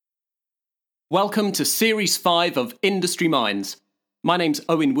Welcome to Series 5 of Industry Minds. My name's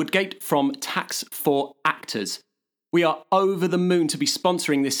Owen Woodgate from Tax for Actors. We are over the moon to be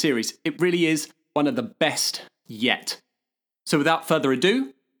sponsoring this series. It really is one of the best yet. So without further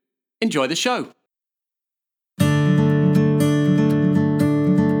ado, enjoy the show.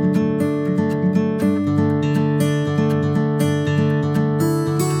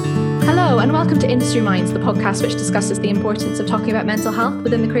 Hello and welcome to Industry Minds, the podcast which discusses the importance of talking about mental health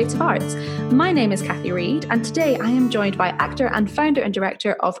within the creative arts. My name is Kathy Reid and today I am joined by actor and founder and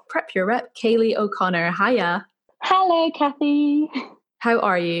director of Prep Your Rep, Ceili O'Connor. Hiya. Hello, Kathy. How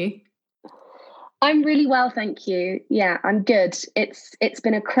are you? I'm really well, thank you. Yeah, I'm good. It's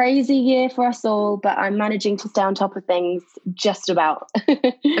been a crazy year for us all, but I'm managing to stay on top of things just about.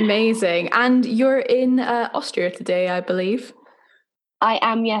 Amazing. And you're in Austria today, I believe. I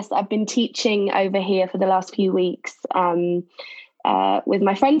am, yes. I've been teaching over here for the last few weeks with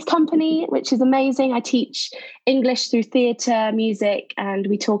my friend's company, which is amazing. I teach English through theatre, music, and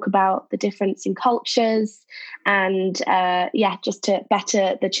we talk about the difference in cultures and, just to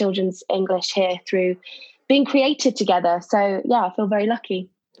better the children's English here through being creative together. So, yeah, I feel very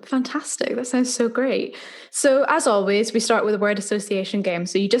lucky. Fantastic. That sounds so great. So, as always, we start with a word association game.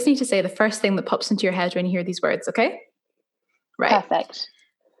 So you just need to say the first thing that pops into your head when you hear these words, okay? Right. Perfect.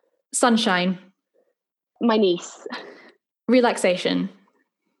 Sunshine. My niece. Relaxation.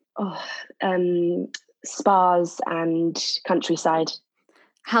 Spas and countryside.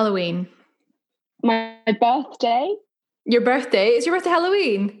 Halloween. My birthday. Your birthday? Is your birthday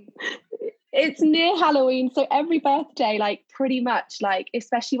Halloween? It's near Halloween. So every birthday, pretty much,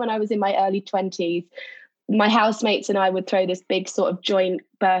 especially when I was in my early 20s, my housemates and I would throw this big sort of joint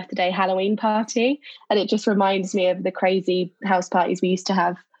birthday Halloween party. And it just reminds me of the crazy house parties we used to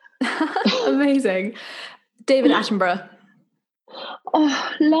have. Amazing. David Attenborough.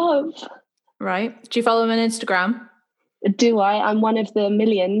 Oh, love. Right. Do you follow him on Instagram? Do I? I'm one of the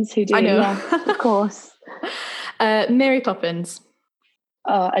millions who do. I know. Yeah, of course. Mary Poppins.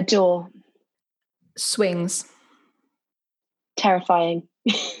 Oh, adore. Swings. Terrifying.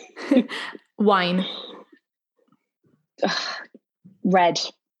 Wine. Red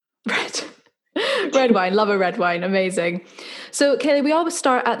wine. Love a red wine. Amazing. So, Ceili, we always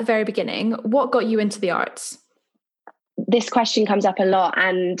start at the very beginning. What got you into the arts? This question comes up a lot.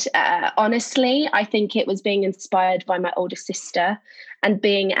 And honestly, I think it was being inspired by my older sister and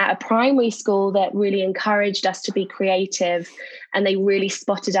being at a primary school that really encouraged us to be creative. And they really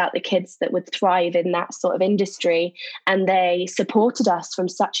spotted out the kids that would thrive in that sort of industry. And they supported us from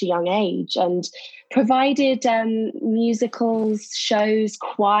such a young age and provided musicals, shows,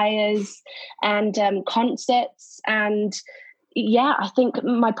 choirs, and concerts. And yeah, I think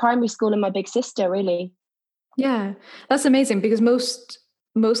my primary school and my big sister, really. Yeah, that's amazing because most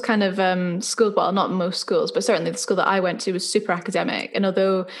kind of schools, well, not most schools, but certainly the school that I went to was super academic. And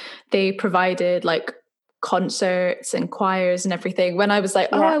although they provided concerts and choirs and everything, when I was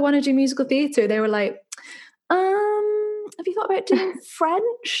like, I want to do musical theatre, they were like, have you thought about doing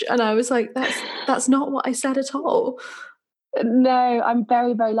French? And I was like, that's not what I said at all. No, I'm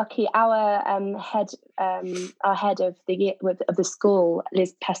very, very lucky. Our head of the school,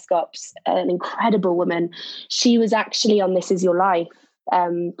 Liz Pescops, an incredible woman. She was actually on This Is Your Life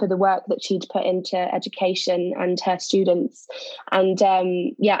for the work that she'd put into education and her students. And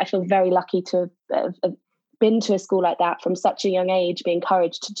I feel very lucky to have been to a school like that from such a young age, be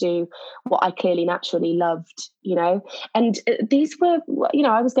encouraged to do what I clearly naturally loved, and these were,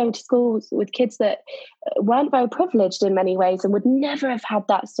 I was going to schools with kids that weren't very privileged in many ways and would never have had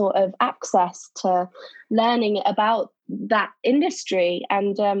that sort of access to learning about that industry.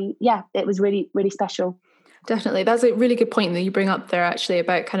 And it was really, really special. Definitely. That's a really good point that you bring up there, actually,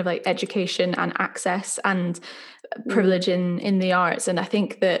 about kind of education and access and privilege in the arts. And I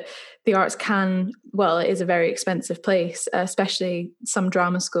think that the arts it is a very expensive place, especially some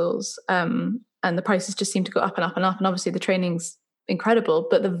drama schools. And the prices just seem to go up and up and up. And obviously the training's incredible,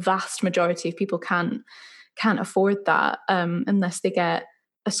 but the vast majority of people can't afford that unless they get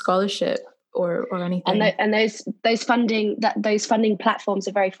a scholarship or anything. And those funding platforms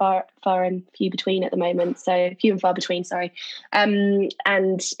are very far and few between at the moment. So few and far between, sorry. And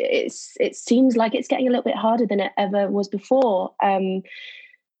it seems like it's getting a little bit harder than it ever was before,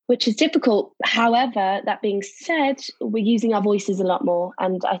 which is difficult. However, that being said, we're using our voices a lot more,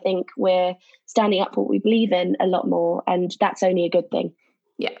 and I think we're standing up for what we believe in a lot more, and that's only a good thing.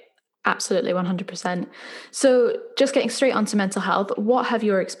 Yeah. Absolutely, 100%. So just getting straight onto mental health, what have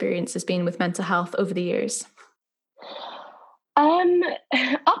your experiences been with mental health over the years?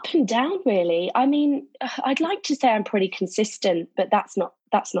 Up and down, really. I mean, I'd like to say I'm pretty consistent, but that's not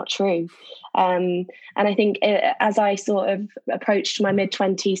true. And I think as I sort of approached my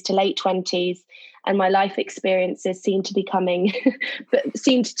mid-20s to late 20s, and my life experiences seemed to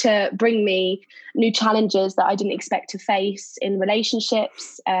bring me new challenges that I didn't expect to face in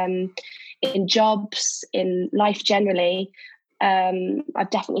relationships, in jobs, in life generally. I've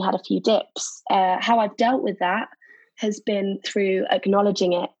definitely had a few dips. How I've dealt with that has been through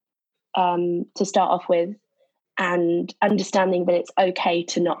acknowledging it, to start off with, and understanding that it's okay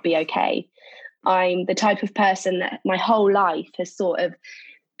to not be okay. I'm the type of person that my whole life has sort of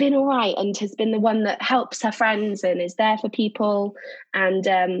been all right and has been the one that helps her friends and is there for people. And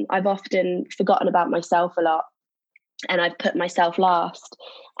I've often forgotten about myself a lot, and I've put myself last.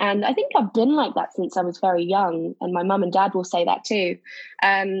 And I think I've been like that since I was very young. And my mum and dad will say that too.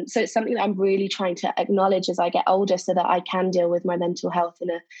 So it's something that I'm really trying to acknowledge as I get older, so that I can deal with my mental health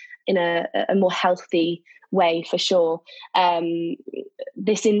in a more healthy way, for sure.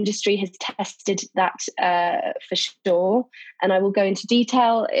 This industry has tested that, for sure. And I will go into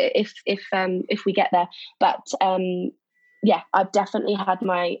detail if we get there. But yeah, I've definitely had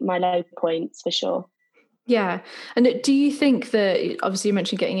my low points, for sure. Yeah. And do you think that, obviously you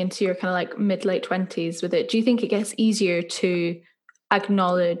mentioned getting into your kind of like mid-late 20s with it, do you think it gets easier to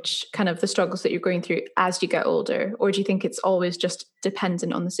acknowledge kind of the struggles that you're going through as you get older? Or do you think it's always just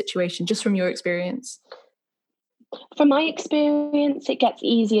dependent on the situation, just from your experience? From my experience, it gets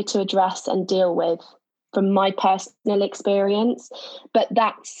easier to address and deal with, from my personal experience. But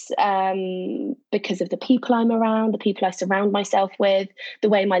that's because of the people I'm around, the people I surround myself with, the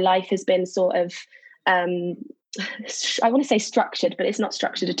way my life has been sort of, I want to say structured, but it's not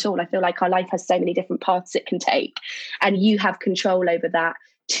structured at all. I feel like our life has so many different paths it can take, and you have control over that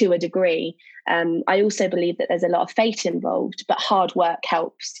to a degree. I also believe that there's a lot of fate involved, but hard work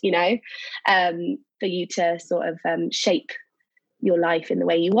helps, for you to sort of shape your life in the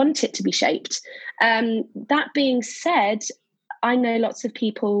way you want it to be shaped. That being said, I know lots of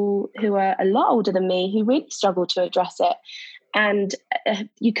people who are a lot older than me who really struggle to address it. And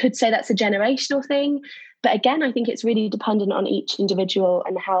you could say that's a generational thing. But again, I think it's really dependent on each individual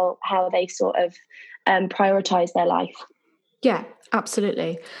and how they sort of prioritize their life. Yeah,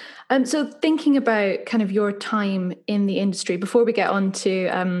 absolutely. So thinking about kind of your time in the industry, before we get on to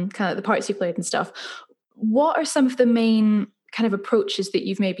kind of the parts you played and stuff, what are some of the main kind of approaches that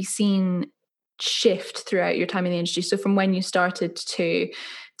you've maybe seen shift throughout your time in the industry? So from when you started to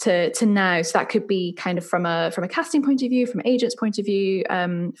now, so that could be kind of from a casting point of view, from an agent's point of view,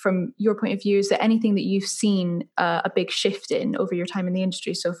 from your point of view. Is there anything that you've seen a big shift in over your time in the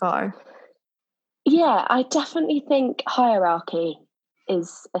industry so far? Yeah, I definitely think hierarchy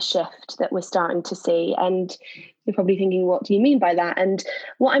is a shift that we're starting to see. And you're probably thinking, what do you mean by that? And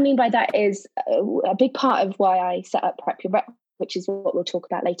what I mean by that is a big part of why I set up Prep Your Rep, which is what we'll talk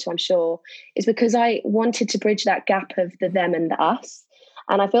about later, I'm sure, is because I wanted to bridge that gap of the them and the us.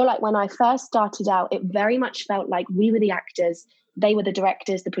 And I feel like when I first started out, it very much felt like we were the actors, they were the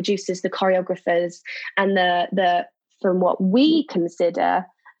directors, the producers, the choreographers, and the from what we consider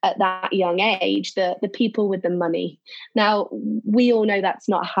at that young age, the people with the money. Now, we all know that's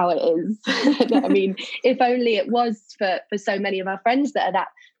not how it is. I mean, if only it was for so many of our friends that are that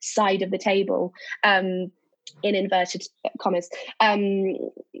side of the table, in inverted commas.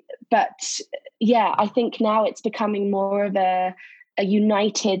 But yeah, I think now it's becoming more of a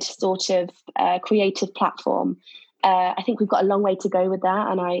united sort of creative platform. I think we've got a long way to go with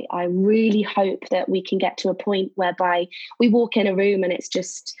that. And I really hope that we can get to a point whereby we walk in a room and it's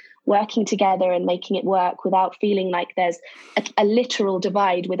just working together and making it work without feeling like there's a literal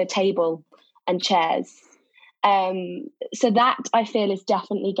divide with a table and chairs. So that, I feel, is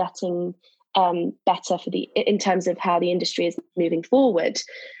definitely getting better in terms of how the industry is moving forward.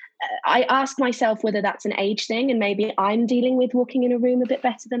 I ask myself whether that's an age thing and maybe I'm dealing with walking in a room a bit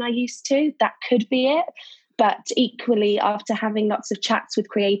better than I used to. That could be it. But equally, after having lots of chats with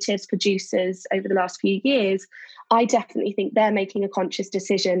creatives, producers over the last few years, I definitely think they're making a conscious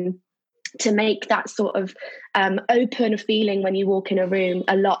decision to make that sort of open feeling when you walk in a room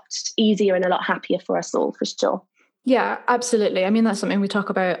a lot easier and a lot happier for us all, for sure. Yeah, absolutely. I mean, that's something we talk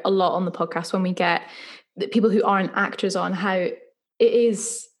about a lot on the podcast when we get the people who aren't actors on, how it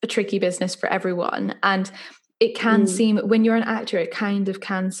is a tricky business for everyone. And it can seem, when you're an actor, it kind of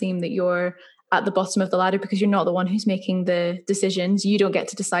can seem that you're at the bottom of the ladder because you're not the one who's making the decisions. You don't get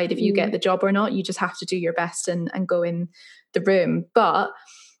to decide if you get the job or not. You just have to do your best and go in the room. But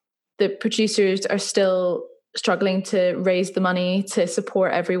the producers are still struggling to raise the money to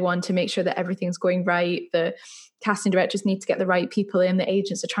support everyone, to make sure that everything's going right. The casting directors need to get the right people in, the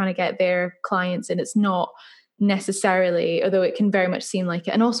agents are trying to get their clients in. It's not necessarily, although it can very much seem like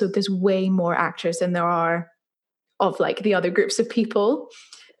it. And also there's way more actors than there are of like the other groups of people.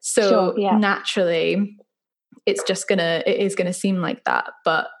 So naturally it is gonna seem like that.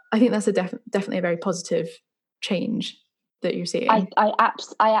 But I think that's definitely a very positive change that you're seeing. I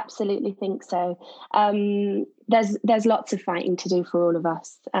absolutely think so. There's lots of fighting to do for all of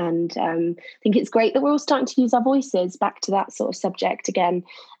us, and I think it's great that we're all starting to use our voices back to that sort of subject again.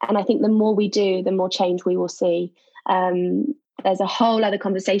 And I think the more we do, the more change we will see. There's a whole other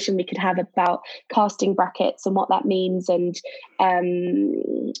conversation we could have about casting brackets and what that means, and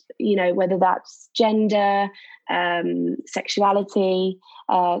whether that's gender, sexuality,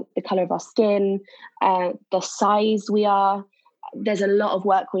 the colour of our skin, the size we are. There's a lot of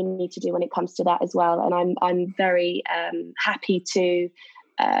work we need to do when it comes to that as well, and I'm very happy to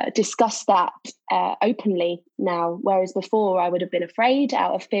discuss that openly now, whereas before I would have been afraid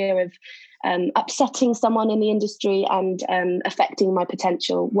out of fear of upsetting someone in the industry and affecting my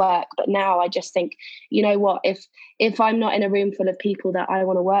potential work. But now I just think, you know what, if I'm not in a room full of people that I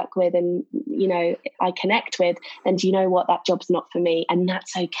want to work with and I connect with, then do you know what, that job's not for me, and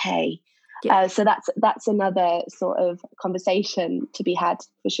that's okay. Yeah. So that's another sort of conversation to be had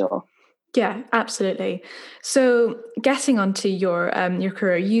for sure. Yeah, absolutely. So getting onto your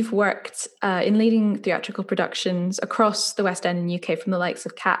career, you've worked in leading theatrical productions across the West End and UK, from the likes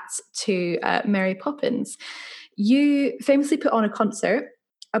of Cats to Mary Poppins. You famously put on a concert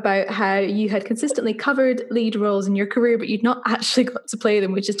about how you had consistently covered lead roles in your career, but you'd not actually got to play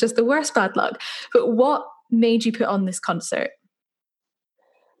them, which is just the worst bad luck. But what made you put on this concert?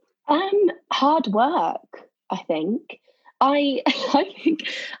 Hard work, I think. I think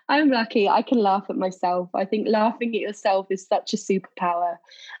I'm lucky. I can laugh at myself. I think laughing at yourself is such a superpower,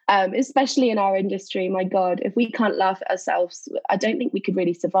 especially in our industry. My God, if we can't laugh at ourselves, I don't think we could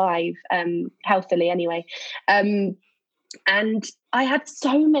really survive healthily anyway. And I had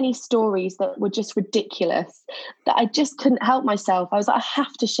so many stories that were just ridiculous that I just couldn't help myself. I was like, I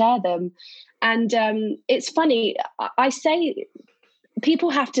have to share them. And it's funny, I say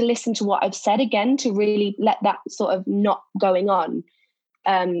people have to listen to what I've said again to really let that sort of not going on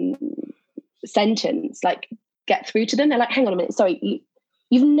sentence like get through to them. They're like, hang on a minute, sorry,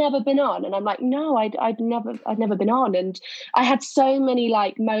 you've never been on? And I'm like, no, I'd never been on. And I had so many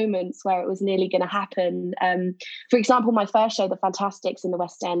like moments where it was nearly going to happen. For example, my first show, The Fantastics in the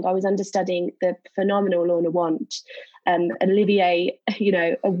West End, I was understudying the phenomenal Lorna Want, Olivier,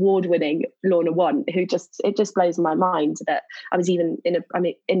 award-winning Lorna Want, who it just blows my mind that I was even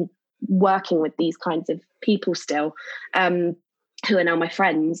in working with these kinds of people still, who are now my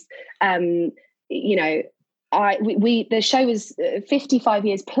friends. The show was 55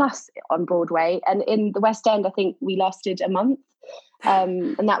 years plus on Broadway, and in the West End, I think we lasted a month.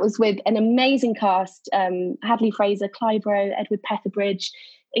 And that was with an amazing cast, Hadley Fraser, Clive Rowe, Edward Petherbridge,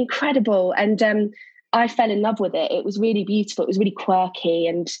 incredible. And I fell in love with it. It was really beautiful. It was really quirky.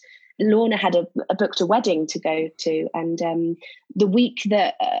 And Lorna had booked a wedding to go to. And the week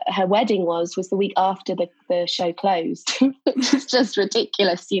that her wedding was the week after the show closed, which is just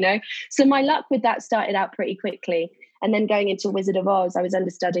ridiculous, So my luck with that started out pretty quickly. And then going into Wizard of Oz, I was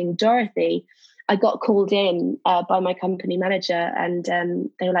understudying Dorothy. I got called in by my company manager, and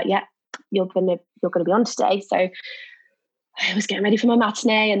they were like, yeah, you're gonna be on today. So I was getting ready for my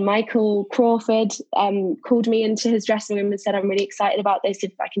matinee, and Michael Crawford called me into his dressing room and said, I'm really excited about this.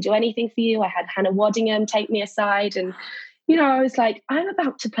 If I can do anything for you. I had Hannah Waddingham take me aside, and I was like, I'm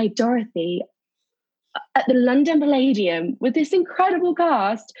about to play Dorothy at the London Palladium with this incredible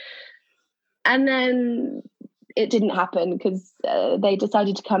cast. And then it didn't happen because they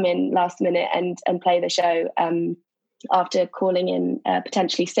decided to come in last minute and play the show after calling in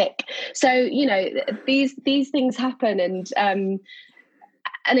potentially sick. So, these things happen. And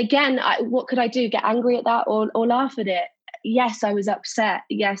again, what could I do? Get angry at that or laugh at it? Yes, I was upset.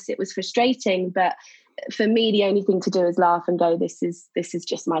 Yes, it was frustrating. But for me, the only thing to do is laugh and go, this is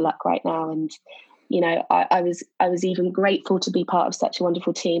just my luck right now. And, I was even grateful to be part of such a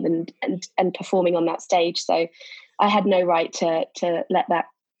wonderful team and performing on that stage. So I had no right to let that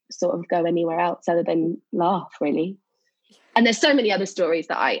sort of go anywhere else other than laugh, really. And there's so many other stories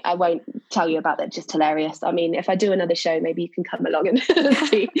that I won't tell you about that are just hilarious. I mean, if I do another show, maybe you can come along and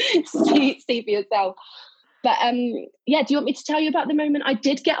see for yourself. But do you want me to tell you about the moment I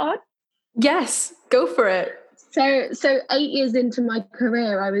did get on? Yes, go for it. So 8 years into my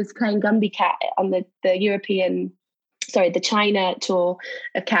career, I was playing Gumby Cat on the European the China tour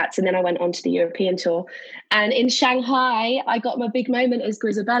of Cats, and then I went on to the European tour. And in Shanghai, I got my big moment as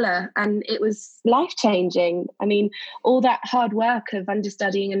Grisabella, and it was life-changing. I mean, all that hard work of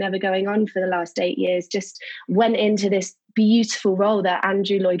understudying and never going on for the last 8 years just went into this beautiful role that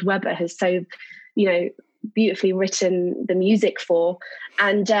Andrew Lloyd Webber has so, beautifully written the music for.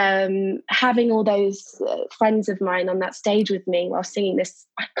 And having all those friends of mine on that stage with me while singing this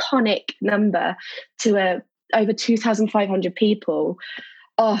iconic number to over 2,500 people.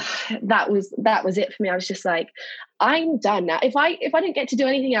 Oh, that was it for me. I was just like, I'm done now. If I didn't get to do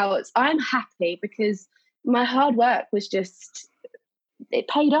anything else, I'm happy, because my hard work was just, it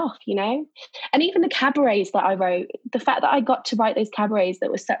paid off, And even the cabarets that I wrote, the fact that I got to write those cabarets,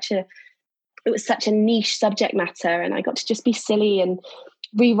 it was such a niche subject matter, and I got to just be silly and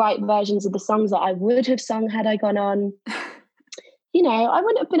rewrite versions of the songs that I would have sung had I gone on. I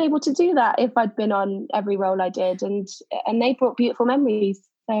wouldn't have been able to do that if I'd been on every role I did, and they brought beautiful memories.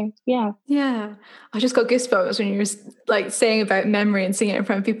 So yeah, I just got goosebumps when you were like saying about memory and singing it in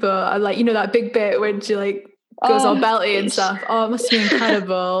front of people. I like, that big bit when she like goes all belty and stuff. Oh, it must be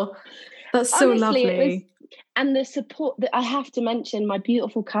incredible. That's so honestly, lovely. And the support that I have to mention, my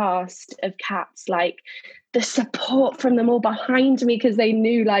beautiful cast of Cats, like the support from them all behind me, because they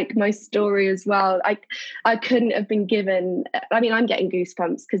knew like my story as well. I couldn't have been given. I mean, I'm getting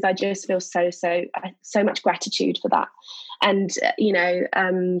goosebumps because I just feel so much gratitude for that. And I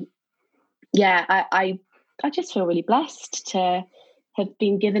just feel really blessed to have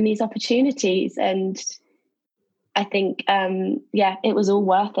been given these opportunities, and I think it was all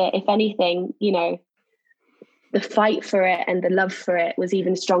worth it. If anything, the fight for it and the love for it was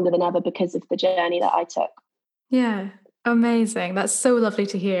even stronger than ever because of the journey that I took. Yeah, amazing. That's so lovely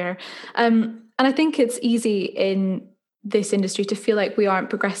to hear. And I think it's easy in this industry to feel like we aren't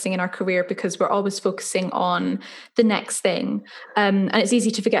progressing in our career because we're always focusing on the next thing. And it's easy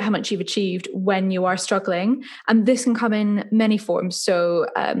to forget how much you've achieved when you are struggling. And this can come in many forms. So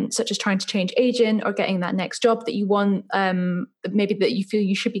such as trying to change agent or getting that next job that you want, maybe that you feel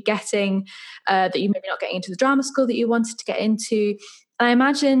you should be getting, that you maybe not getting into the drama school that you wanted to get into. I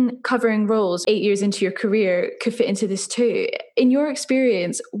imagine covering roles 8 years into your career could fit into this too. In your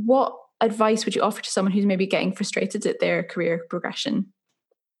experience, what advice would you offer to someone who's maybe getting frustrated at their career progression?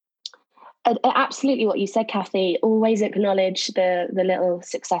 Absolutely what you said, Kathy. Always acknowledge the little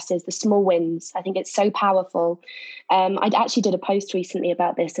successes, the small wins. I think it's so powerful. I actually did a post recently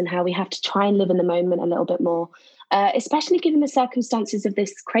about this and how we have to try and live in the moment a little bit more, especially given the circumstances of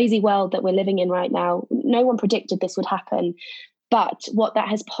this crazy world that we're living in right now. No one predicted this would happen. But what that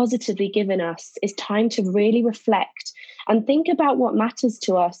has positively given us is time to really reflect and think about what matters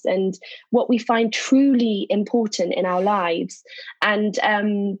to us and what we find truly important in our lives. And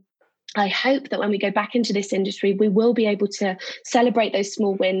I hope that when we go back into this industry, we will be able to celebrate those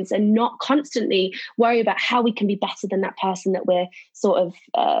small wins and not constantly worry about how we can be better than that person that we're sort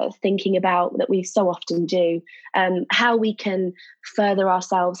of thinking about, that we so often do, how we can further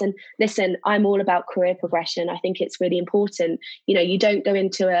ourselves. And listen, I'm all about career progression. I think it's really important. You don't go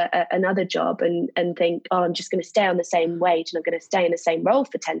into another job and think, oh, I'm just going to stay on the same wage and I'm going to stay in the same role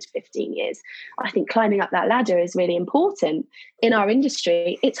for 10 to 15 years. I think climbing up that ladder is really important. In our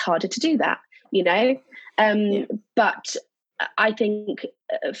industry, it's harder to do that, but I think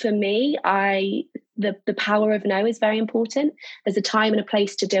for me, the power of no is very important. There's a time and a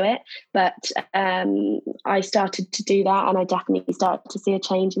place to do it, but I started to do that, and I definitely started to see a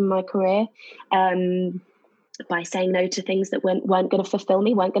change in my career by saying no to things that weren't going to fulfill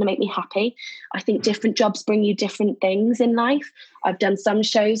me, weren't going to make me happy. I think different jobs bring you different things in life. I've done some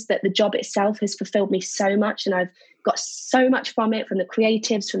shows that the job itself has fulfilled me so much, and I've got so much from it, from the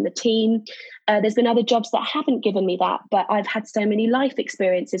creatives, from the team. There's been other jobs that haven't given me that, but I've had so many life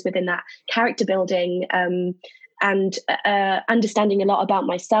experiences within that, character building, and understanding a lot about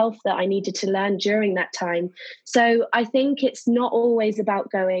myself that I needed to learn during that time. So I think it's not always about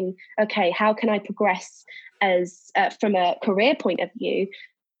going, okay, how can I progress as from a career point of view?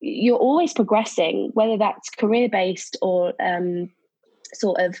 You're always progressing, whether that's career-based or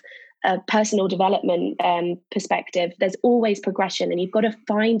sort of a personal development perspective. There's always progression, and you've got to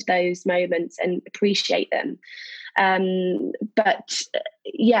find those moments and appreciate them. But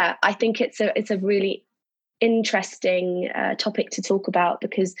I think it's a really interesting topic to talk about,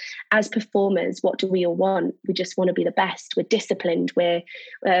 because as performers, what do we all want? We just want to be the best. We're disciplined. We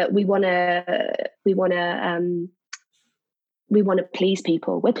want to please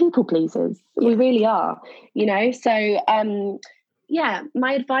people. We're people pleasers. Yeah. We really are. So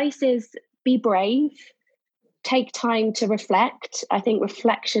my advice is be brave. Take time to reflect. I think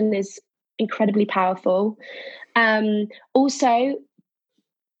reflection is incredibly powerful. Also,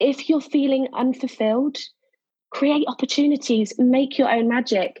 if you're feeling unfulfilled, create opportunities, make your own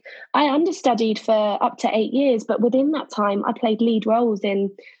magic. I understudied for up to 8 years, but within that time, I played lead roles in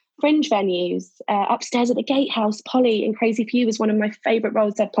fringe venues, upstairs at the Gatehouse. Polly in Crazy for You was one of my favourite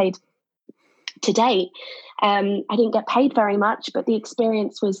roles I've played to date. I didn't get paid very much, but the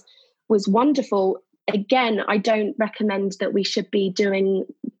experience was wonderful. Again, I don't recommend that we should be doing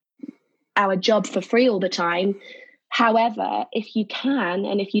our job for free all the time. However, if you can,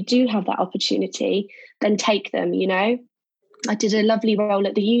 and if you do have that opportunity, then take them, you know. I did a lovely role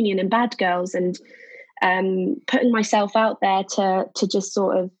at the Union in Bad Girls, and putting myself out there to just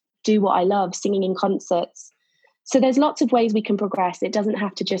sort of do what I love, singing in concerts. So there's lots of ways we can progress. It doesn't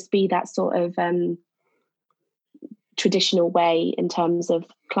have to just be that sort of traditional way in terms of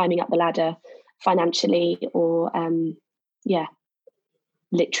climbing up the ladder financially or,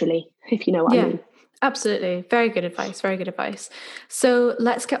 literally, if you know what I mean. Absolutely. Very good advice. Very good advice. So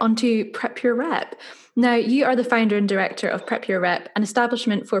let's get on to Prep Your Rep. Now, you are the founder and director of Prep Your Rep, an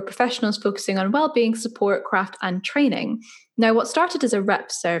establishment for professionals focusing on wellbeing, support, craft, and training. Now, what started as a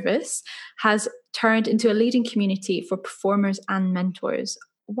rep service has turned into a leading community for performers and mentors.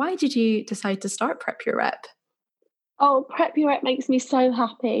 Why did you decide to start Prep Your Rep? Oh, Prep Your Rep makes me so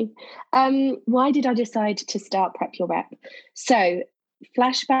happy. Why did I decide to start Prep Your Rep? So,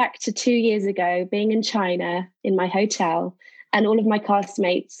 flashback to 2 years ago, being in China in my hotel, and all of my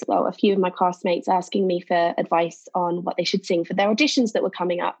castmates, well, a few of my castmates asking me for advice on what they should sing for their auditions that were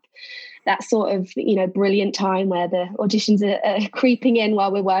coming up. That sort of, brilliant time where the auditions are creeping in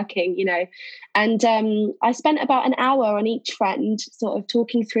while we're working, And I spent about an hour on each friend, sort of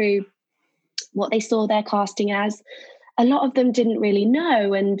talking through what they saw their casting as. A lot of them didn't really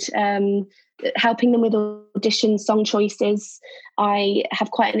know, and helping them with audition song choices. I have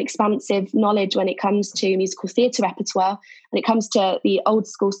quite an expansive knowledge when it comes to musical theatre repertoire. When it comes to the old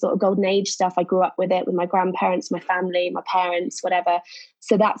school sort of golden age stuff, I grew up with it with my grandparents, my family, my parents, whatever.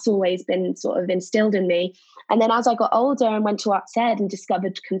 So that's always been sort of instilled in me. And then as I got older and went to Arts Ed and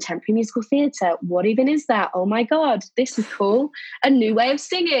discovered contemporary musical theatre, what even is that? Oh my God, this is cool. A new way of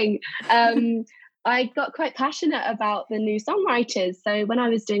singing. I got quite passionate about the new songwriters. So when I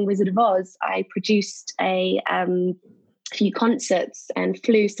was doing Wizard of Oz, I produced a few concerts and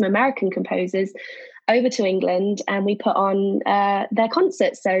flew some American composers over to England, and we put on their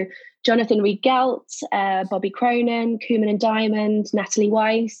concerts. So Jonathan Reed-Gelt, Bobby Cronin, Kuman and Diamond, Natalie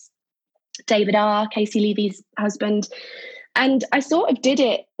Weiss, David R., Casey Levy's husband. And I sort of did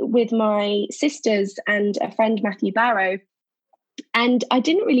it with my sisters and a friend, Matthew Barrow. And I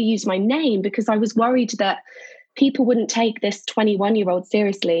didn't really use my name because I was worried that people wouldn't take this 21-year-old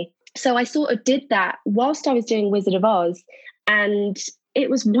seriously. So I sort of did that whilst I was doing Wizard of Oz, and it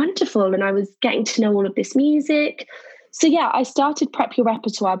was wonderful. And I was getting to know all of this music. So yeah, I started Prep Your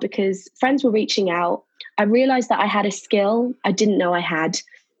Repertoire because friends were reaching out. I realized that I had a skill I didn't know I had,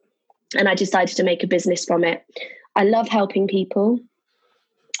 and I decided to make a business from it. I love helping people.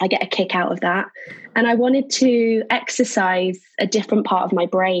 I get a kick out of that. And I wanted to exercise a different part of my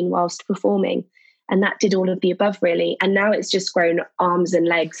brain whilst performing. And that did all of the above, really. And now it's just grown arms and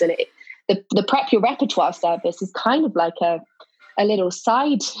legs. And the Prep Your Repertoire service is kind of like a little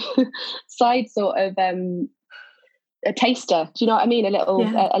side sort of a taster. Do you know what I mean? A little,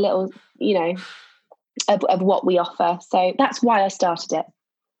 of what we offer. So that's why I started it.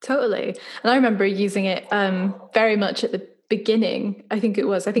 Totally. And I remember using it very much at the beginning. I think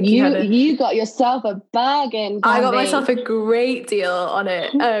you got yourself a bargain, Gabby. I got myself a great deal on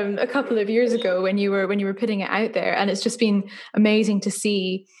it a couple of years ago when you were putting it out there, and it's just been amazing to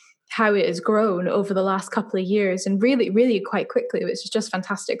see how it has grown over the last couple of years, and really, really quite quickly, which is just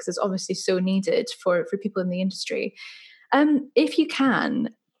fantastic because it's obviously so needed for people in the industry. If you can,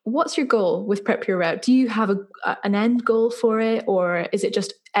 what's your goal with Prep Your Rep? Do you have an end goal for it, or is it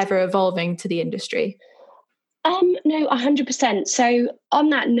just ever evolving to the industry? No, 100%. So on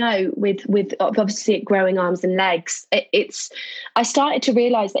that note, with obviously it growing arms and legs, I started to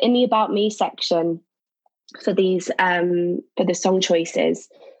realize that in the About Me section for these for the song choices,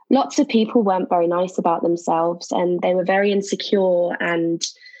 lots of people weren't very nice about themselves, and they were very insecure, and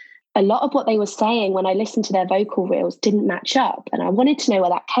a lot of what they were saying when I listened to their vocal reels didn't match up, and I wanted to know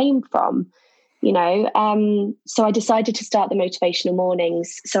where that came from. So I decided to start the Motivational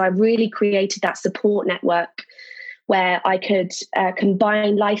Mornings. So I really created that support network where I could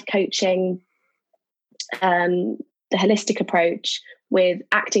combine life coaching, the holistic approach, with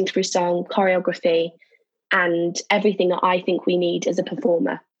acting through song, choreography, and everything that I think we need as a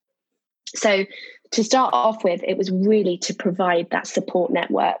performer. So to start off with, it was really to provide that support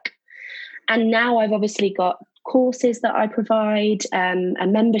network. And now I've obviously got courses that I provide, a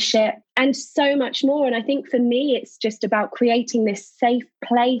membership, and so much more. And I think for me, it's just about creating this safe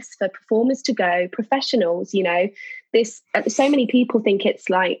place for performers to go, professionals, so many people think it's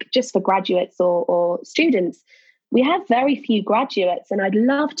like just for graduates or students. We have very few graduates, and I'd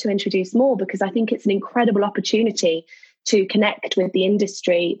love to introduce more because I think it's an incredible opportunity to connect with the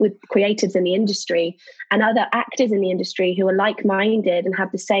industry, with creatives in the industry and other actors in the industry who are like-minded and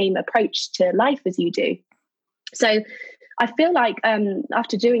have the same approach to life as you do. So I feel like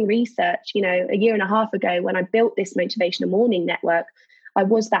after doing research, a year and a half ago when I built this Motivational Morning Network, I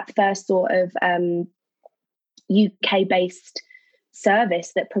was that first sort of UK-based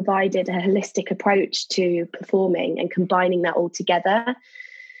service that provided a holistic approach to performing and combining that all together.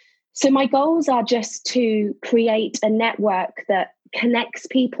 So my goals are just to create a network that connects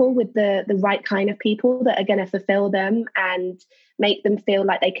people with the right kind of people that are going to fulfill them and make them feel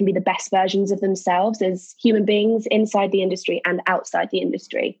like they can be the best versions of themselves as human beings inside the industry and outside the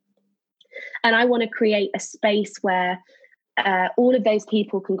industry. And I want to create a space where all of those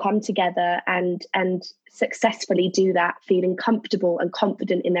people can come together and successfully do that, feeling comfortable and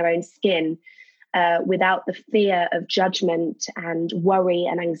confident in their own skin, without the fear of judgment and worry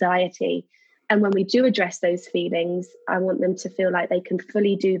and anxiety. And when we do address those feelings, I want them to feel like they can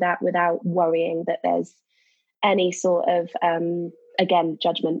fully do that without worrying that there's any sort of,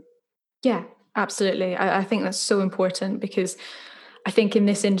 judgment. Yeah, absolutely. I think that's so important because I think in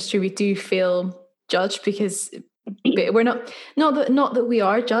this industry we do feel judged because we're not that we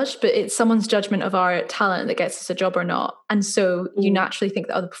are judged, but it's someone's judgment of our talent that gets us a job or not. And so you naturally think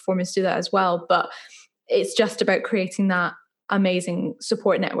that other performers do that as well, but it's just about creating that amazing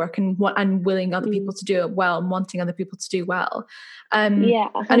support network and willing other people to do it well and wanting other people to do well. 100%.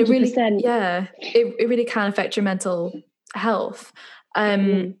 And it really can affect your mental health.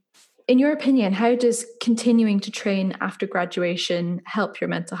 In your opinion, how does continuing to train after graduation help your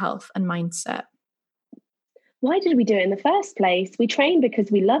mental health and mindset? Why did we do it in the first place? We train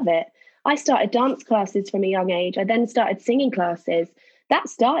because we love it. I started dance classes from a young age. I then started singing classes. That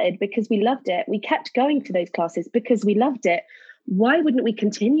started because we loved it. We kept going to those classes because we loved it. Why wouldn't we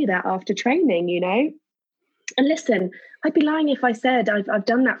continue that after training, And listen, I'd be lying if I said I've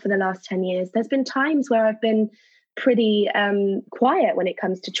done that for the last 10 years. There's been times where I've been pretty quiet when it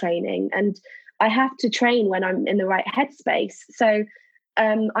comes to training, and I have to train when I'm in the right headspace. So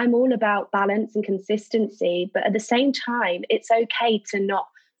I'm all about balance and consistency, but at the same time, it's okay to not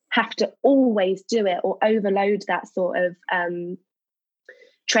have to always do it or overload that sort of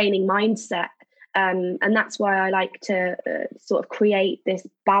training mindset. And that's why I like to sort of create this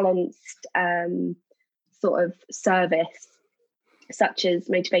balanced sort of service, such as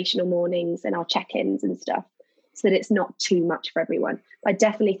motivational mornings and our check-ins and stuff, so that it's not too much for everyone. I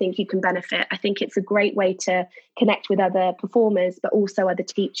definitely think you can benefit. I think it's a great way to connect with other performers, but also other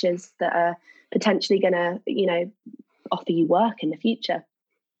teachers that are potentially going to, offer you work in the future.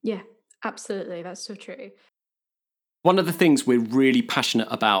 Yeah, absolutely. That's so true. One of the things we're really passionate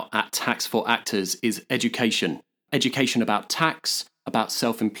about at Tax for Actors is education. Education about tax, about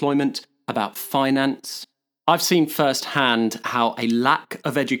self-employment, about finance. I've seen firsthand how a lack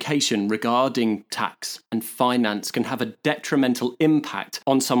of education regarding tax and finance can have a detrimental impact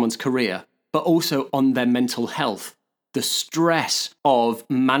on someone's career, but also on their mental health. The stress of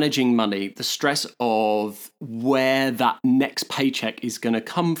managing money, the stress of where that next paycheck is going to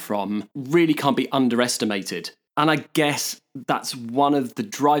come from really can't be underestimated. And I guess that's one of the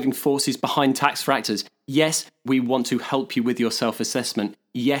driving forces behind Tax for Actors. Yes, we want to help you with your self-assessment.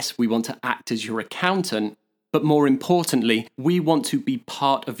 Yes, we want to act as your accountant. But more importantly, we want to be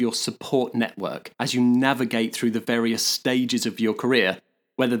part of your support network as you navigate through the various stages of your career,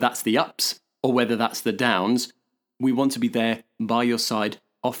 whether that's the ups or whether that's the downs. We want to be there by your side,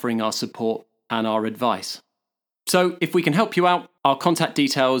 offering our support and our advice. So if we can help you out, our contact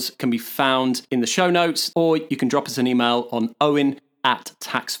details can be found in the show notes, or you can drop us an email on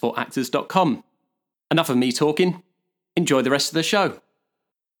owen@taxforactors.com. Enough of me talking. Enjoy the rest of the show.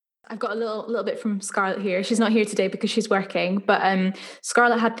 I've got a little bit from Scarlett here. She's not here today because she's working, but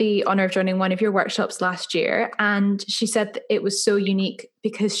Scarlett had the honour of joining one of your workshops last year, and she said that it was so unique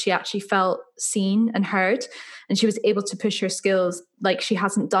because she actually felt seen and heard, and she was able to push her skills like she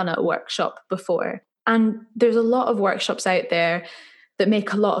hasn't done at a workshop before. And there's a lot of workshops out there that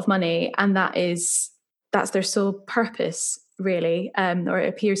make a lot of money, and that's their sole purpose, really, or it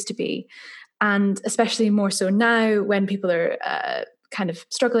appears to be. And especially more so now when people are kind of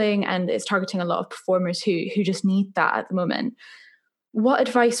struggling, and it's targeting a lot of performers who just need that at the moment. What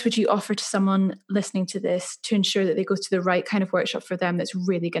advice would you offer to someone listening to this to ensure that they go to the right kind of workshop for them that's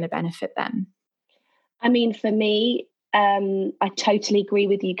really going to benefit them? I mean, for me, I totally agree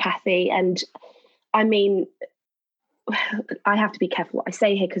with you, Kathy. And I mean, I have to be careful what I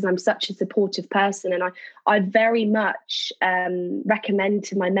say here because I'm such a supportive person, and I very much recommend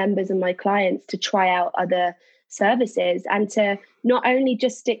to my members and my clients to try out other services and to not only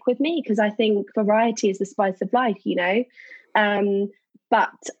just stick with me, because I think variety is the spice of life,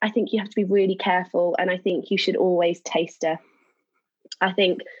 but I think you have to be really careful, and I think you should always taster. I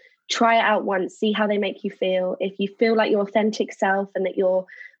think try it out once, see how they make you feel. If you feel like your authentic self and that you're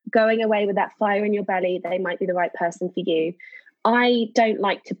going away with that fire in your belly, they might be the right person for you. I don't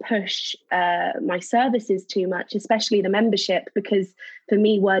like to push my services too much, especially the membership, because for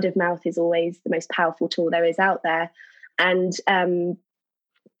me, word of mouth is always the most powerful tool there is out there. And,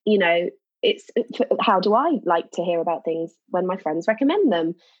 it's how do I like to hear about things when my friends recommend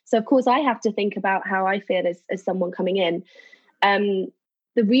them? So, of course, I have to think about how I feel as someone coming in.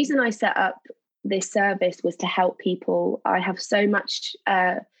 The reason I set up this service was to help people. I have so much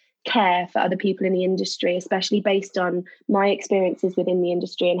care for other people in the industry, especially based on my experiences within the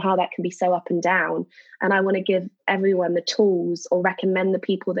industry and how that can be so up and down. And I want to give everyone the tools, or recommend the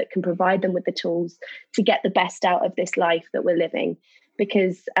people that can provide them with the tools to get the best out of this life that we're living,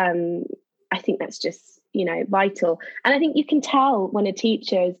 because I think that's just, vital. And I think you can tell when a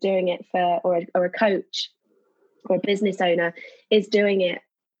teacher is doing it or a coach or a business owner is doing it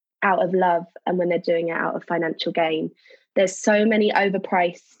out of love, and when they're doing it out of financial gain. There's so many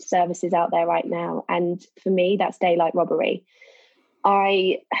overpriced services out there right now, and for me, that's daylight robbery.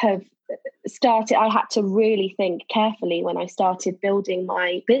 I had to really think carefully when I started building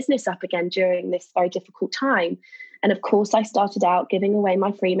my business up again during this very difficult time. And of course, I started out giving away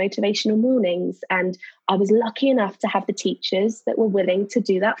my free motivational mornings, and I was lucky enough to have the teachers that were willing to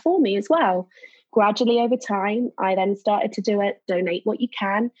do that for me as well. Gradually over time, I then started to do it, donate what you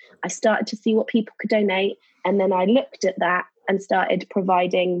can. I started to see what people could donate. And then I looked at that and started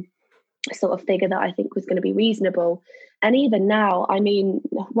providing a sort of figure that I think was going to be reasonable. And even now, I mean,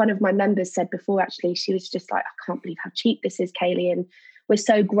 one of my members said before, actually, she was just like, I can't believe how cheap this is, Ceili. And we're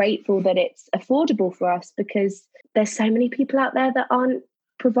so grateful that it's affordable for us, because there's so many people out there that aren't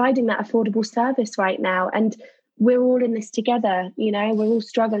providing that affordable service right now. And we're all in this together, we're all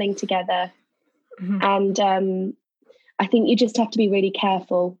struggling together. Mm-hmm. And I think you just have to be really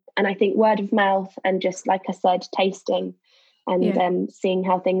careful. And I think word of mouth and just, like I said, tasting and seeing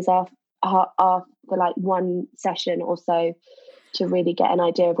how things are for like one session or so to really get an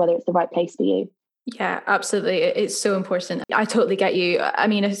idea of whether it's the right place for you. Yeah, absolutely. It's so important. I totally get you. I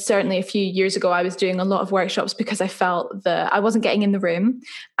mean, certainly a few years ago, I was doing a lot of workshops because I felt that I wasn't getting in the room,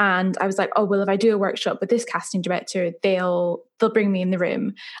 and I was like, oh, well, if I do a workshop with this casting director, they'll bring me in the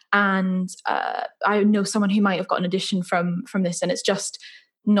room. And I know someone who might have got an audition from this, and it's just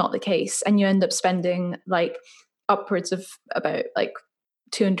not the case. And you end up spending like upwards of about like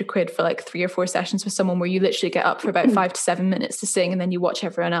 200 quid for like 3 or 4 sessions with someone where you literally get up for about 5 to 7 minutes to sing, and then you watch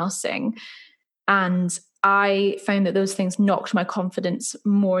everyone else sing. And I found that those things knocked my confidence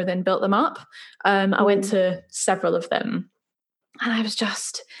more than built them up. I went to several of them, and I was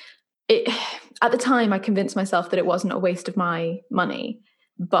at the time I convinced myself that it wasn't a waste of my money,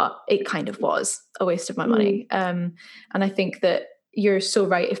 but it kind of was a waste of my money. And I think that you're so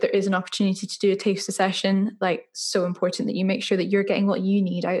right. If there is an opportunity to do a taster session, like, so important that you make sure that you're getting what you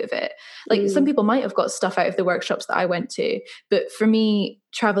need out of it. Like some people might have got stuff out of the workshops that I went to, but for me,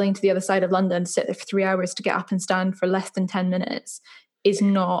 traveling to the other side of London, sit there for 3 hours to get up and stand for less than 10 minutes is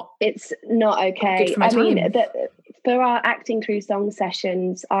not. It's not okay. Good for my time. I mean, for our acting through song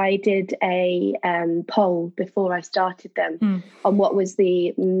sessions, I did a poll before I started them on what was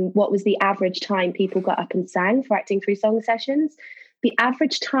the average time people got up and sang for acting through song sessions. The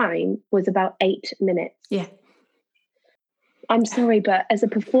average time was about 8 minutes. Yeah. I'm sorry, but as a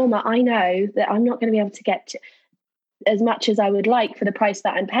performer, I know that I'm not going to be able to get as much as I would like for the price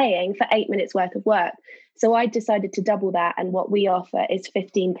that I'm paying for 8 minutes worth of work. So I decided to double that. And what we offer is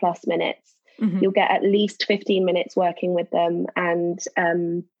 15 plus minutes. Mm-hmm. You'll get at least 15 minutes working with them. And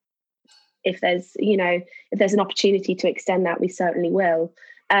if there's an opportunity to extend that, we certainly will.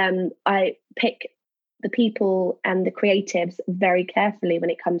 I pick the people and the creatives very carefully when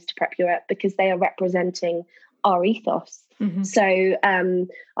it comes to Prep Europe, because they are representing our ethos. Mm-hmm. So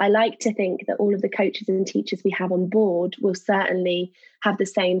I like to think that all of the coaches and teachers we have on board will certainly have the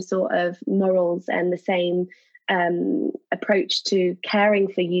same sort of morals and the same approach to caring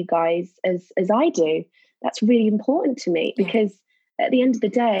for you guys as I do. That's really important to me, because at the end of the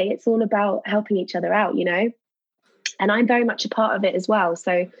day, it's all about helping each other out, And I'm very much a part of it as well.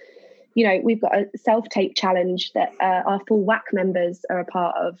 So, you know, we've got a self-tape challenge that our full WAC members are a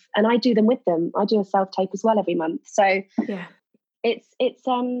part of, and I do them with them. I do a self-tape as well every month. So yeah, it's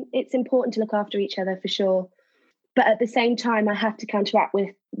important to look after each other for sure. But at the same time, I have to counteract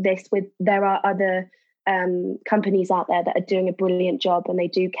with there are other companies out there that are doing a brilliant job, and they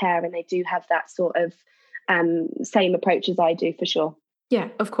do care, and they do have that sort of same approach as I do for sure. Yeah,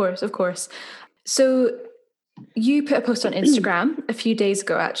 of course. So you put a post on Instagram a few days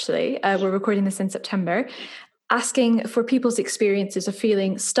ago, actually. We're recording this in September, asking for people's experiences of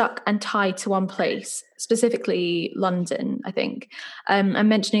feeling stuck and tied to one place, specifically London, I think. I'm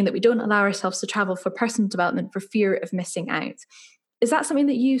mentioning that we don't allow ourselves to travel for personal development for fear of missing out. Is that something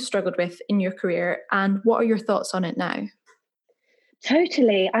that you struggled with in your career? And what are your thoughts on it now?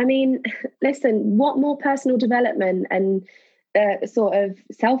 Totally. I mean, listen, what more personal development and sort of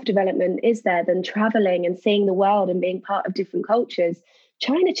self-development is there than traveling and seeing the world and being part of different cultures?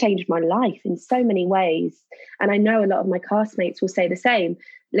 China changed my life in so many ways. And I know a lot of my classmates will say the same.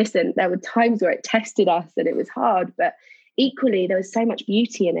 Listen, there were times where it tested us and it was hard, but equally there was so much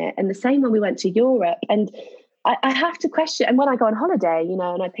beauty in it. And the same when we went to Europe. And I have to question, and when I go on holiday, you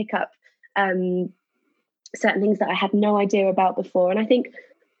know, and I pick up certain things that I had no idea about before. And I think,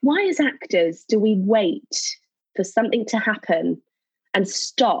 why as actors do we wait for something to happen and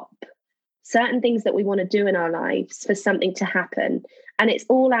stop certain things that we want to do in our lives for something to happen? And it's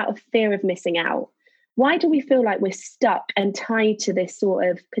all out of fear of missing out. Why do we feel like we're stuck and tied to this sort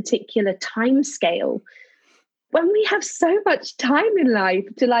of particular time scale when we have so much time in life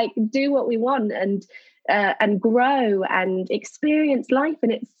to like do what we want and grow and experience life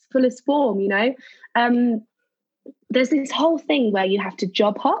in its fullest form, you know? There's this whole thing where you have to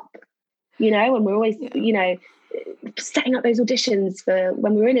job hop, you know, and we're always, you know, setting up those auditions for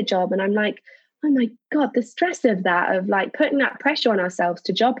when we're in a job. And I'm like, oh my God, the stress of that, of like putting that pressure on ourselves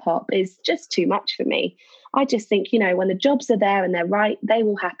to job hop is just too much for me. I just think, you know, when the jobs are there and they're right, they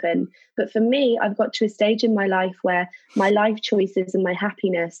will happen. But for me, I've got to a stage in my life where my life choices and my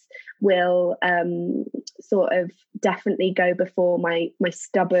happiness will sort of definitely go before my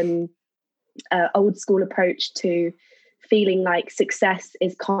stubborn old school approach to feeling like success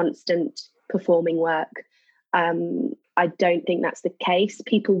is constant performing work. I don't think that's the case.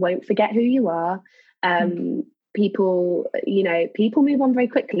 People won't forget who you are. People, you know, people move on very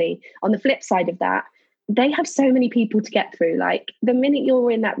quickly. On the flip side of that, they have so many people to get through. Like the minute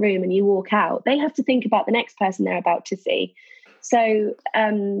you're in that room and you walk out, they have to think about the next person they're about to see. So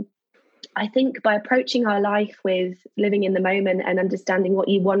I think by approaching our life with living in the moment and understanding what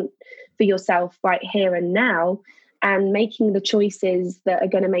you want for yourself right here and now, and making the choices that are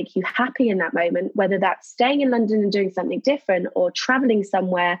going to make you happy in that moment, whether that's staying in London and doing something different or traveling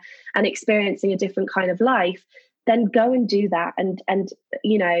somewhere and experiencing a different kind of life, then go and do that. And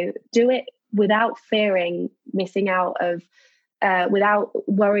you know, do it without fearing missing out of, without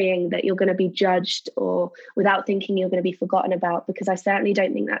worrying that you're going to be judged or without thinking you're going to be forgotten about, because I certainly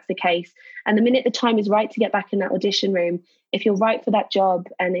don't think that's the case. And the minute the time is right to get back in that audition room, if you're right for that job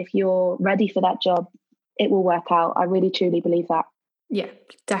and if you're ready for that job, it will work out. I really, truly believe that. Yeah,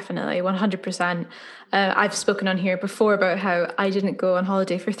 definitely. 100%. I've spoken on here before about how I didn't go on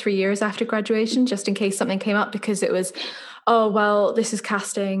holiday for 3 years after graduation, just in case something came up, because it was, oh, well, this is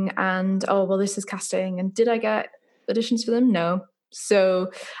casting and, oh, well, this is casting. And did I get auditions for them? No. So,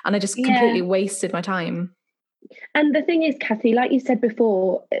 and I just completely wasted my time. And the thing is, Kathy, like you said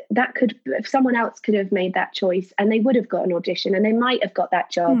before, that could, if someone else could have made that choice and they would have got an audition and they might have got that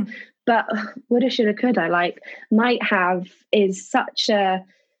job. But woulda, shoulda, coulda, like might have is such a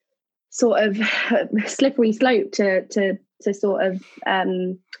sort of slippery slope to sort of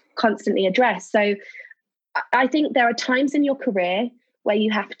constantly address. So I think there are times in your career where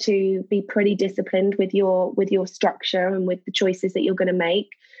you have to be pretty disciplined with your structure and with the choices that you're going to make.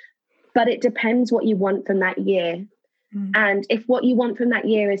 But it depends what you want from that year. And if what you want from that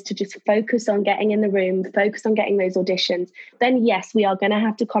year is to just focus on getting in the room, focus on getting those auditions, then yes, we are going to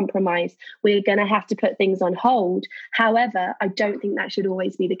have to compromise. We're going to have to put things on hold. However, I don't think that should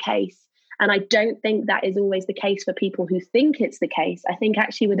always be the case. And I don't think that is always the case for people who think it's the case. I think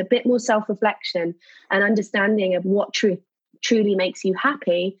actually with a bit more self-reflection and understanding of what truly makes you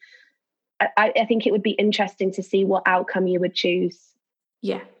happy, I think it would be interesting to see what outcome you would choose.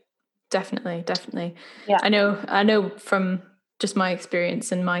 Yeah. Definitely. Yeah. I know from just my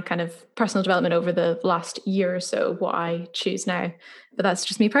experience and my kind of personal development over the last year or so what I choose now, but that's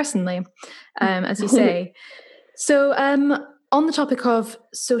just me personally, as you say. So on the topic of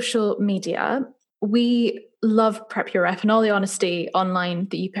social media, we love Prep Your Rep and all the honesty online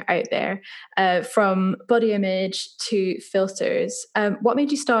that you put out there, from body image to filters. What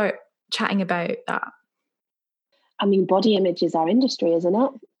made you start chatting about that? I mean, body image is our industry, isn't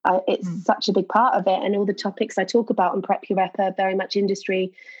it? It's such a big part of it. And all the topics I talk about on Prep Your Rep are very much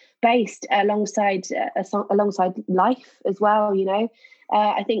industry based, alongside life as well, you know.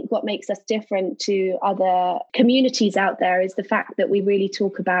 I think what makes us different to other communities out there is the fact that we really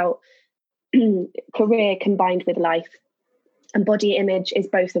talk about career combined with life. And body image is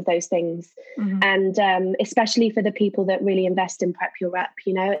both of those things. And especially for the people that really invest in Prep Your Rep,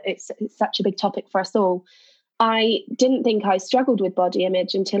 you know, it's such a big topic for us all. I didn't think I struggled with body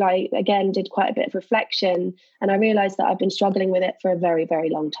image until I, again, did quite a bit of reflection. And I realized that I've been struggling with it for a very, very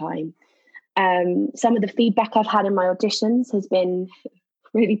long time. Some of the feedback I've had in my auditions has been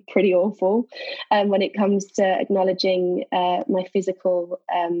really pretty awful when it comes to acknowledging my physical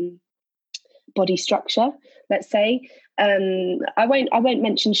body structure, let's say. I won't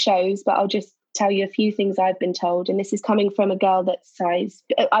mention shows, but I'll just tell you a few things I've been told. And this is coming from a girl that's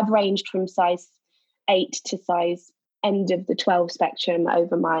I've ranged from size 8 to size end of the 12 spectrum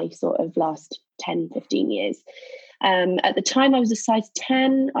over my sort of last 10, 15 years. At the time I was a size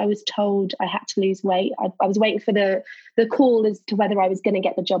 10, I was told I had to lose weight. I was waiting for the call as to whether I was going to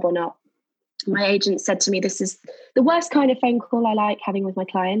get the job or not. My agent said to me, this is the worst kind of phone call I like having with my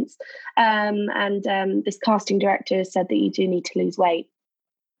clients. And this casting director said that you do need to lose weight.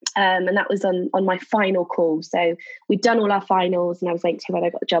 And that was on my final call. So we'd done all our finals and I was waiting to hear whether I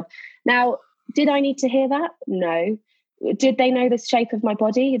got the job. Now, did I need to hear that? No. Did they know the shape of my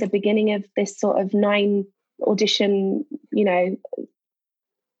body at the beginning of this sort of 9 audition,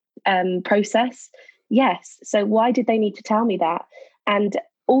 process? Yes. So why did they need to tell me that? And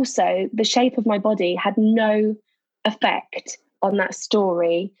also, the shape of my body had no effect on that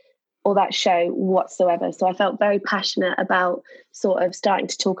story or that show whatsoever. So I felt very passionate about sort of starting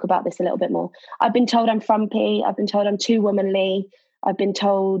to talk about this a little bit more. I've been told I'm frumpy. I've been told I'm too womanly. I've been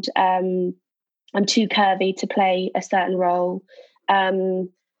told I'm too curvy to play a certain role. And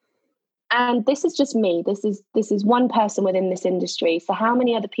this is just me. This is one person within this industry. So how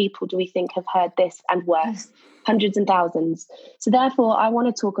many other people do we think have heard this and worse? Hundreds and thousands. So therefore, I want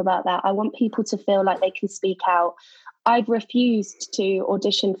to talk about that. I want people to feel like they can speak out. I've refused to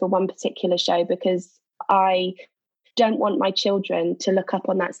audition for one particular show because I don't want my children to look up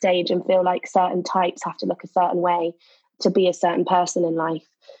on that stage and feel like certain types have to look a certain way to be a certain person in life.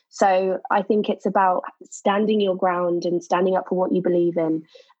 So I think it's about standing your ground and standing up for what you believe in,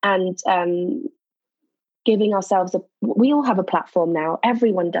 and giving ourselves we all have a platform now.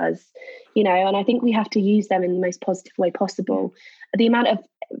 Everyone does, and I think we have to use them in the most positive way possible. The amount of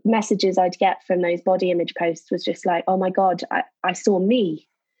messages I'd get from those body image posts was just like, oh my God, I saw me,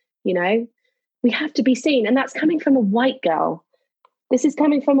 we have to be seen. And that's coming from a white girl. This is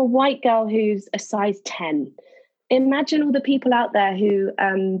coming from a white girl who's a size 10. Imagine all the people out there who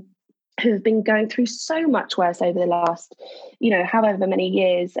have been going through so much worse over the last, however many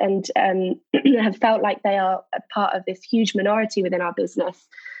years, and have felt like they are a part of this huge minority within our business.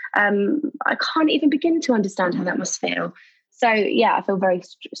 I can't even begin to understand how that must feel. So, yeah, I feel very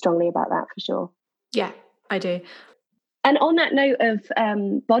strongly about that for sure. Yeah, I do. And on that note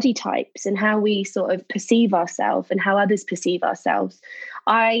of body types and how we sort of perceive ourselves and how others perceive ourselves,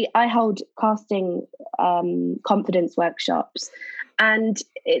 I hold casting confidence workshops. And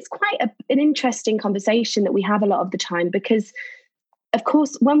it's quite an interesting conversation that we have a lot of the time because, of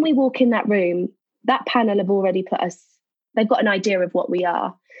course, when we walk in that room, that panel have already they've got an idea of what we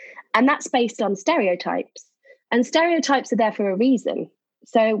are. And that's based on stereotypes. And stereotypes are there for a reason.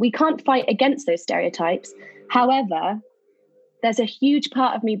 So we can't fight against those stereotypes. However, there's a huge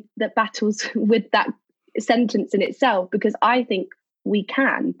part of me that battles with that sentence in itself, because I think we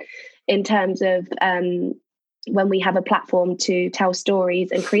can, in terms of when we have a platform to tell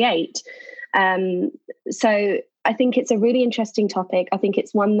stories and create. So I think it's a really interesting topic. I think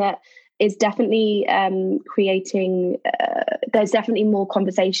it's one that is definitely creating, there's definitely more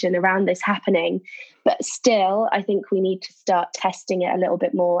conversation around this happening, but still, I think we need to start testing it a little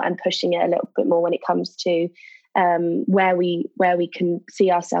bit more and pushing it a little bit more when it comes to where we can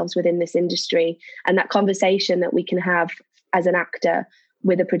see ourselves within this industry, and that conversation that we can have as an actor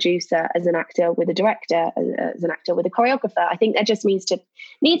with a producer, as an actor with a director, as an actor with a choreographer. I think there just needs to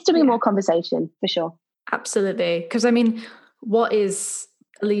be more conversation for sure. Absolutely. Because I mean, what is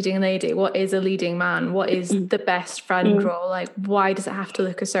a leading lady? What is a leading man? What is the best friend role? Like, why does it have to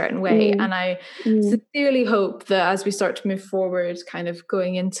look a certain way? And I sincerely hope that as we start to move forward, kind of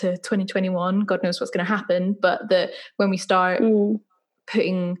going into 2021, God knows what's going to happen, but that when we start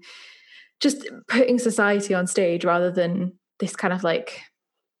putting just putting society on stage rather than this kind of like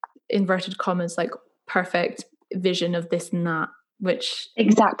inverted commas, like perfect vision of this and that, which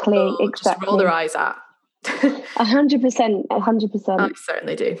exactly just roll their eyes at. 100%. I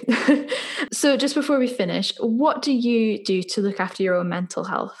certainly do. So just before we finish, what do you do to look after your own mental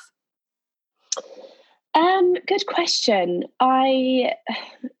health? Good question.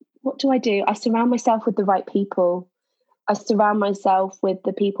 What do? I surround myself with the right people. I surround myself with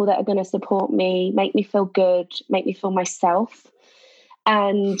the people that are going to support me, make me feel good, make me feel myself.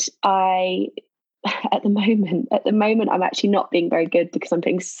 And at the moment, I'm actually not being very good because I'm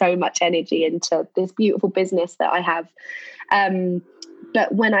putting so much energy into this beautiful business that I have.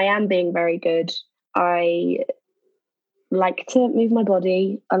 But when I am being very good, I like to move my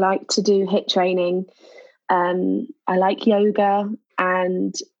body. I like to do HIIT training. I like yoga.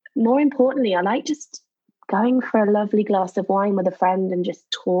 And more importantly, I like just going for a lovely glass of wine with a friend and just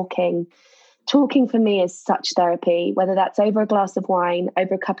talking. Talking for me is such therapy, whether that's over a glass of wine,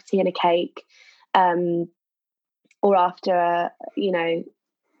 over a cup of tea and a cake, or after a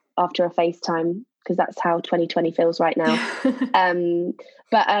FaceTime, because that's how 2020 feels right now.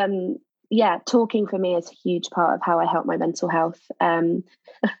 Yeah, talking for me is a huge part of how I help my mental health. I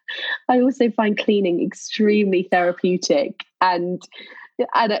also find cleaning extremely therapeutic, and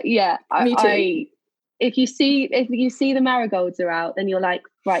yeah, me too. If you see the marigolds are out, then you're like,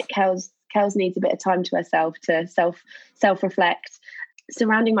 right, Kels needs a bit of time to herself to self reflect.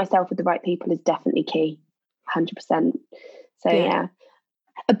 Surrounding myself with the right people is definitely key, 100%. So yeah.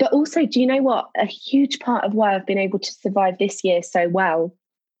 But also, do you know what? A huge part of why I've been able to survive this year so well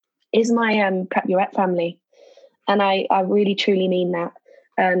is my Prep Your Rep family. And I really, truly mean that.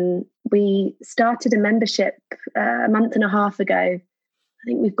 We started a membership a month and a half ago. I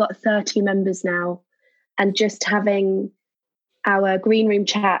think we've got 30 members now. And just having our green room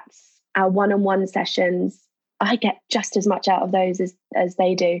chats, our one-on-one sessions, I get just as much out of those as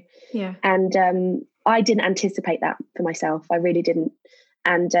they do. Yeah. And I didn't anticipate that for myself. I really didn't.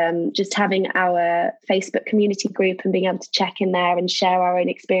 And just having our Facebook community group and being able to check in there and share our own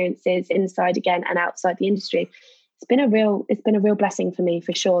experiences inside again and outside the industry, it's been a real blessing for me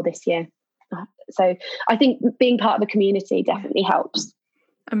for sure this year. So I think being part of a community definitely helps.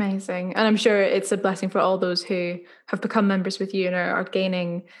 Amazing. And I'm sure it's a blessing for all those who have become members with you and are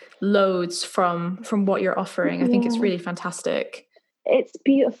gaining loads from what you're offering. I think it's really fantastic. It's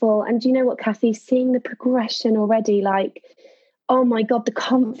beautiful. And do you know what, Kathy? Seeing the progression already, like, oh my God, the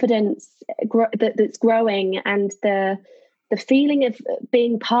confidence that's growing and the feeling of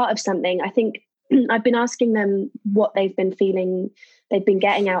being part of something. I think I've been asking them what they've been feeling, they've been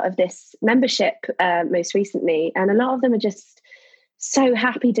getting out of this membership most recently. And a lot of them are just so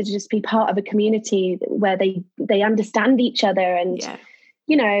happy to just be part of a community where they understand each other. And,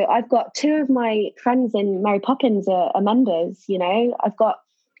 you know, I've got two of my friends in Mary Poppins are members, you know, I've got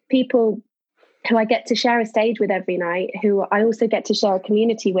people who I get to share a stage with every night, who I also get to share a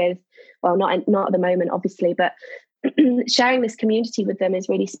community with. Well, not at the moment, obviously, but sharing this community with them is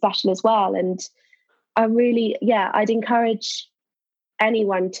really special as well. And I'd encourage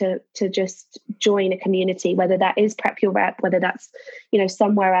anyone to just join a community, whether that is Prep Your Rep, whether that's, you know,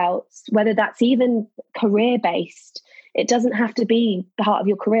 somewhere else, whether that's even career based. It doesn't have to be part of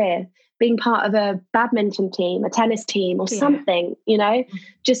your career. Being part of a badminton team, a tennis team or something, you know,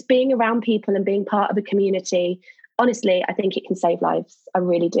 just being around people and being part of a community. Honestly, I think it can save lives. I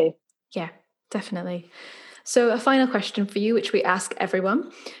really do. Yeah, definitely. So a final question for you, which we ask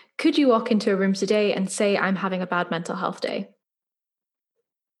everyone. Could you walk into a room today and say, I'm having a bad mental health day?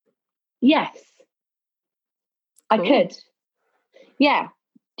 Yes, cool. I could. Yeah.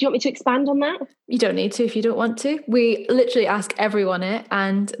 Do you want me to expand on that? You don't need to if you don't want to. We literally ask everyone it,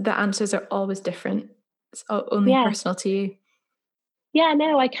 and the answers are always different. It's only personal to you. Yeah,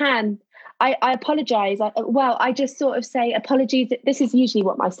 no, I can. I apologise. I just sort of say apologies. This is usually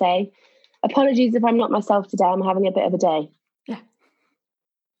what I say. Apologies if I'm not myself today. I'm having a bit of a day. Yeah.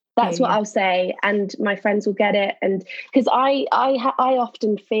 That's what I'll say, and my friends will get it. And because I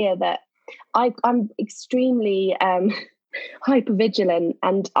often fear that I'm extremely hypervigilant,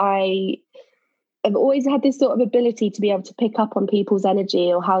 and I have always had this sort of ability to be able to pick up on people's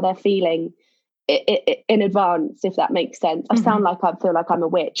energy or how they're feeling in advance, if that makes sense. I sound like I feel like I'm a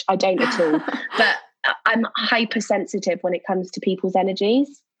witch. I don't at all. But I'm hypersensitive when it comes to people's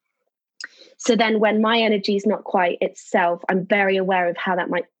energies. So then when my energy is not quite itself, I'm very aware of how that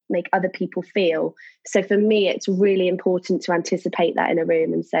might make other people feel. So for me, it's really important to anticipate that in a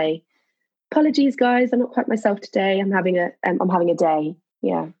room and say, apologies, guys, I'm not quite myself today. I'm having a day.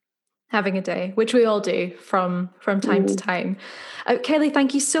 Yeah. Having a day, which we all do from time to time. Ceili,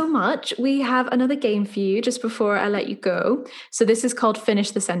 thank you so much. We have another game for you just before I let you go. So this is called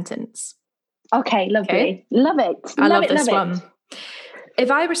Finish the Sentence. Okay, lovely. Okay. Love it. I love this one. If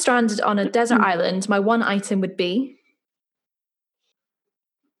I were stranded on a desert island, my one item would be...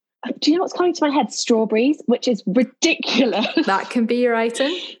 Do you know what's coming to my head? Strawberries, which is ridiculous. That can be your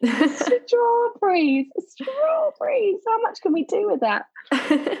item. Strawberries. How much can we do with that?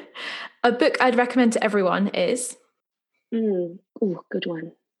 A book I'd recommend to everyone is... Oh, good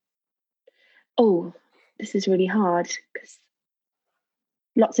one. Oh, this is really hard because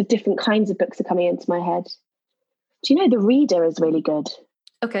lots of different kinds of books are coming into my head. Do you know The Reader is really good?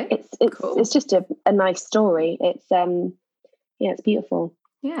 Okay, it's just a nice story. It's it's beautiful.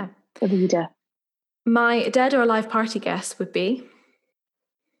 Yeah. The Reader. My dead or alive party guest would be...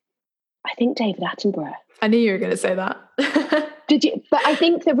 I think David Attenborough. I knew you were going to say that. Did you? But I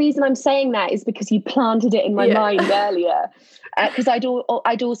think the reason I'm saying that is because you planted it in my mind earlier. Because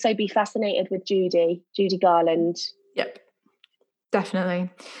I'd also be fascinated with Judy Garland. Yep, definitely.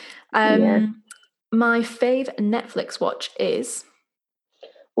 My fave Netflix watch is...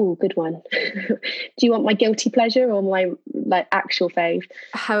 Oh, good one. Do you want my guilty pleasure or my actual fave?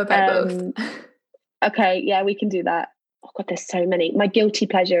 How about both? Okay, yeah, we can do that. Oh God, there's so many. My guilty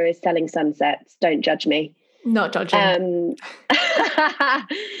pleasure is Selling Sunsets. Don't judge me. Not judging.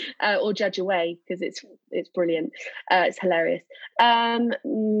 Or judge away because it's brilliant. It's hilarious.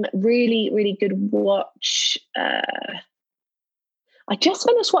 Really, really good watch. I just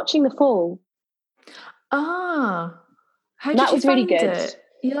finished watching The Fall. How did that you was really good. It?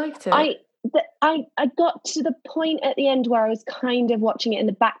 You liked it? I got to the point at the end where I was kind of watching it in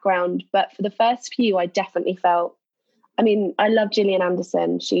the background, but for the first few, I definitely felt. I mean, I love Gillian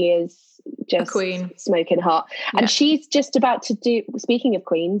Anderson. She is just a queen, smoking hot, and she's just about to do. Speaking of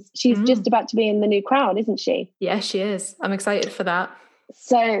queens, she's just about to be in The New Crown, isn't she? Yeah, she is. I'm excited for that.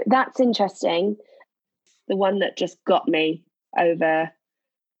 So that's interesting. The one that just got me over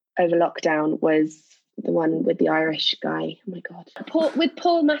lockdown was the one with the Irish guy. Oh my God. With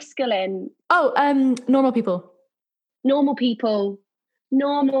Paul Mescalin. Oh, Normal People. Normal People.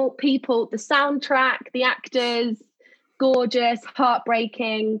 The soundtrack, the actors, gorgeous,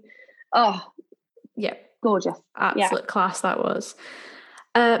 heartbreaking. Oh, yeah. Gorgeous. Absolute class that was.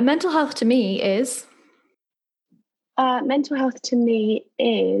 Mental health to me is... Mental health to me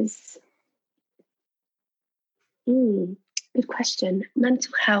is... Good question.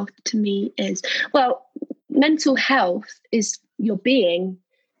 Mental health to me is, well, mental health is your being.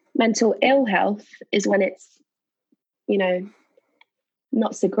 Mental ill health is when it's,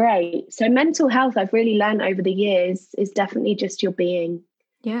 not so great. So mental health, I've really learned over the years, is definitely just your being.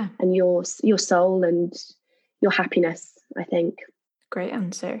 Yeah. And your soul and your happiness, I think. Great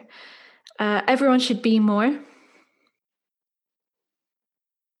answer. Everyone should be more...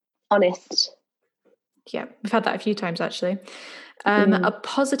 honest. Yeah, we've had that a few times actually. A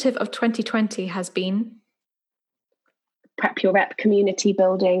positive of 2020 has been... Prep Your Rep community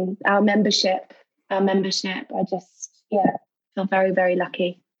building, our membership. I just, feel very, very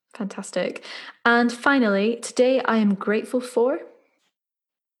lucky. Fantastic. And finally, today I am grateful for...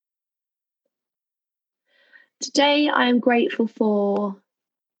 Today I am grateful for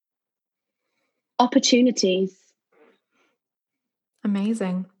opportunities.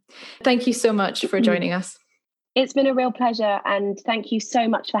 Amazing. Thank you so much for joining us. It's been a real pleasure, and thank you so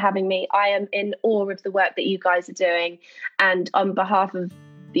much for having me. I am in awe of the work that you guys are doing, and on behalf of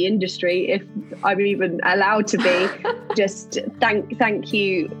the industry, if I'm even allowed to be, just thank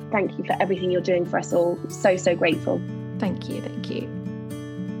you for everything you're doing for us all. So grateful. Thank you.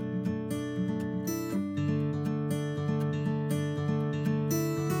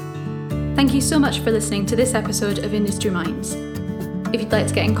 Thank you so much for listening to this episode of Industry Minds. If you'd like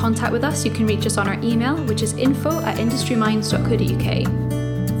to get in contact with us, you can reach us on our email, which is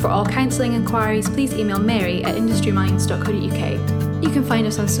info@industryminds.co.uk. For all counselling inquiries, please email mary@industryminds.co.uk. You can find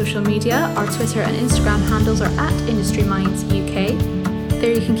us on social media. Our Twitter and Instagram handles are @industrymindsuk.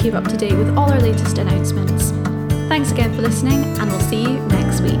 There you can keep up to date with all our latest announcements. Thanks again for listening, and we'll see you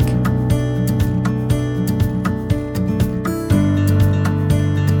next week.